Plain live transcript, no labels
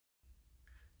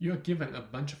You are given a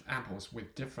bunch of apples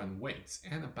with different weights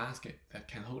and a basket that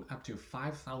can hold up to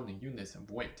 5,000 units of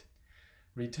weight.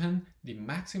 Return the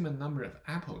maximum number of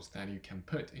apples that you can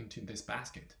put into this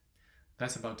basket.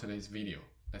 That's about today's video.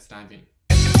 Let's dive in.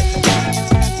 San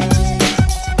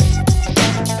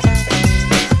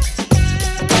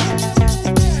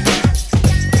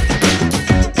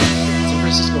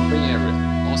Francisco Bay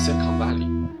Area, or Silicon Valley.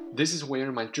 This is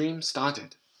where my dream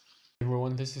started. Hey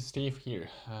everyone, this is Steve here.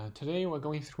 Today we're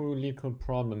going through LeetCode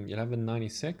problem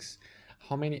 1196.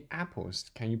 How many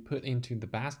apples can you put into the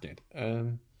basket?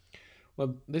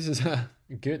 Well, this is a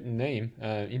good name,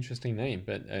 interesting name,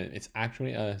 but it's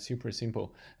actually a super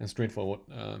simple and straightforward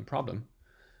problem.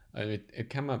 It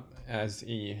came up as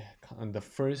the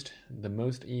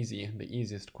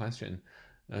easiest question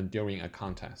during a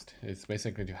contest. It's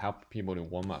basically to help people to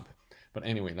warm up. But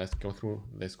anyway, let's go through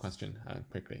this question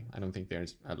quickly. I don't think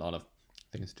there's a lot of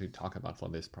things to talk about for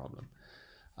this problem.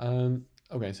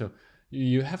 Okay, so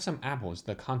you have some apples.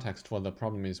 The context for the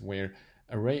problem is where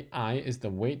array I is the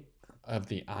weight of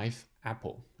the ith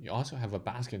apple. You also have a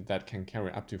basket that can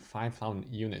carry up to 5,000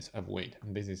 units of weight.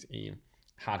 And this is a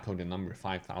hard-coded number,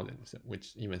 5,000,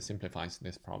 which even simplifies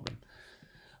this problem.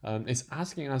 It's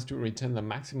asking us to return the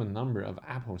maximum number of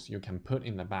apples you can put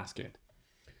in the basket.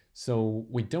 So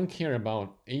we don't care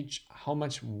about how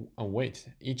much weight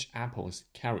each apple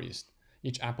carries.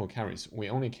 We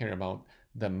only care about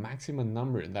the maximum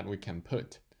number that we can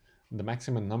put, the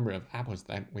maximum number of apples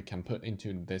that we can put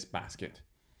into this basket.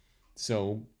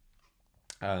 So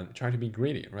try to be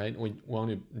greedy, right? We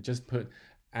want to just put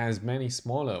as many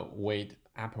smaller weight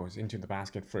apples into the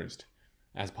basket first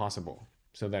as possible,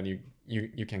 so that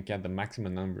you can get the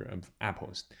maximum number of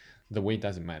apples. The weight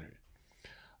doesn't matter.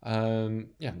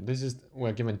 Yeah,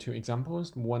 we're given two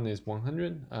examples. One is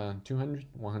 100, 200,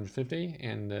 150,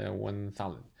 and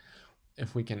 1,000.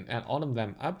 If we can add all of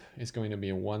them up, it's going to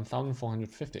be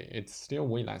 1,450. It's still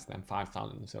way less than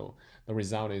 5,000. So the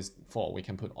result is 4. We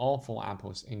can put all 4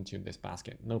 apples into this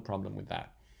basket. No problem with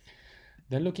that.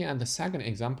 Then looking at the second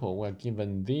example, we're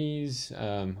given these,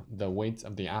 the weights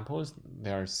of the apples.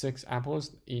 There are 6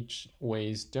 apples, each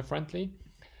weighs differently.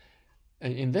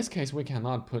 In this case, we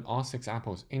cannot put all 6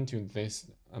 apples into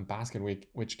this basket,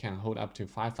 which can hold up to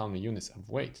 5,000 units of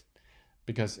weight,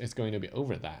 because it's going to be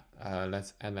over that.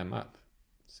 Let's add them up.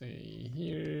 Say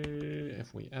here,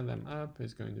 if we add them up,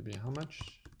 it's going to be how much?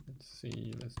 Let's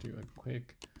see, let's do a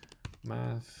quick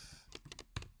math.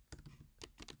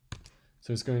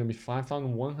 So it's going to be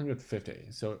 5,150.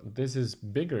 So this is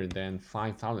bigger than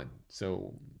 5,000.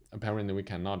 So apparently we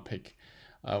cannot pick.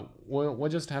 We'll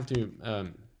just have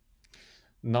to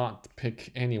not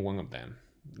pick any one of them.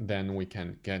 Then we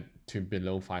can get to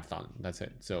below 5,000. That's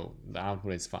it. So the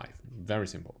output is 5. Very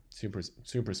simple. Super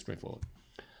straightforward.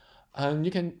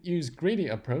 You can use greedy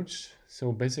approach.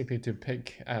 So basically to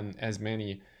pick as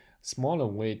many smaller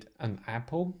weight an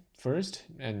apple first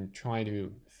and try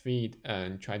to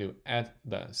add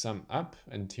the sum up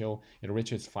until it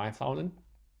reaches 5,000.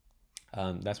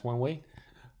 That's one way.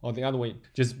 Or the other way,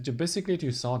 just basically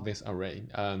to solve this array,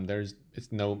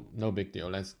 it's no big deal.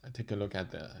 Let's take a look at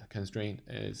the constraint.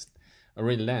 Is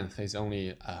array length is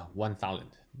only 1,000.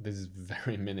 This is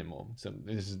very minimal. So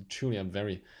this is truly a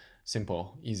very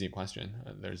simple, easy question.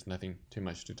 There's nothing too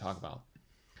much to talk about.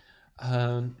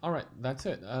 All right, that's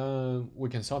it. We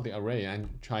can solve the array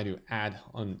and try to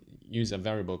use a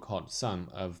variable called sum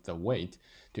of the weight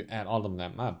to add all of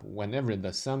them up. Whenever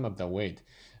the sum of the weight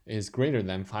is greater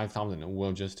than 5,000,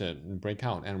 we'll just break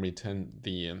out and return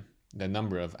the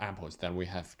number of apples that we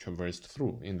have traversed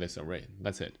through in this array.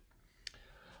 That's it.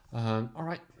 All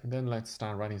right, then let's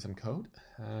start writing some code.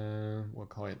 We'll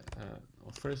call it,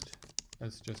 first,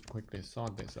 let's just quickly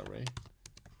sort this array.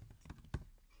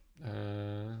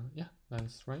 Yeah,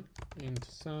 that's right. Int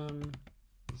sum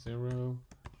 0.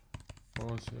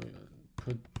 Also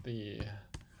put the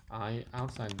I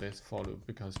outside this for loop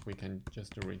because we can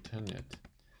just return it.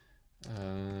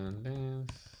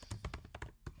 Length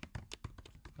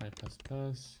I++.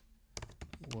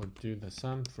 We'll do the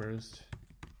sum first.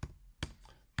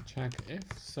 Check if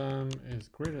sum is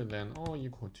greater than or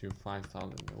equal to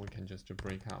 5,000. We can just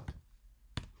break out.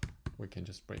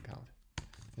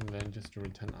 And then just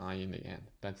return I in the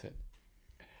end. That's it.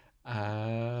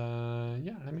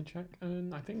 Yeah, let me check.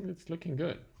 And I think it's looking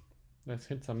good. Let's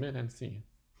hit submit and see.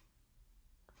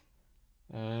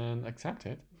 And accept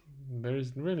it.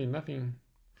 There's really nothing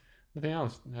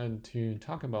else to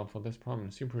talk about for this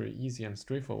problem. Super easy and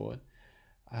straightforward.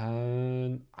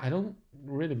 I don't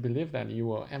really believe that you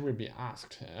will ever be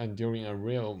asked during a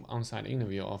real on-site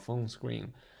interview or phone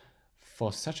screen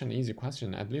for such an easy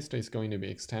question. At least it's going to be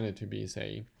extended to be,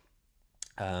 say,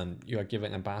 you are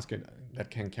given a basket that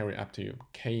can carry up to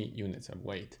k units of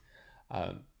weight.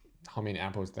 How many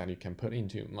apples that you can put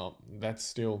into? Well, that's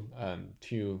still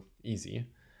too easy.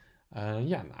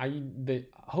 Yeah, the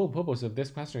whole purpose of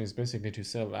this question is basically to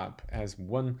serve up as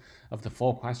one of the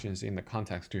 4 questions in the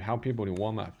context to help people to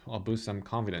warm up or boost some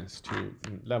confidence to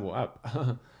level up.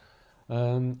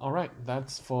 All right,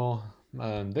 that's for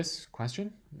this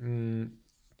question.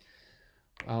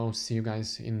 I'll see you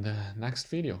guys in the next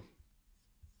video.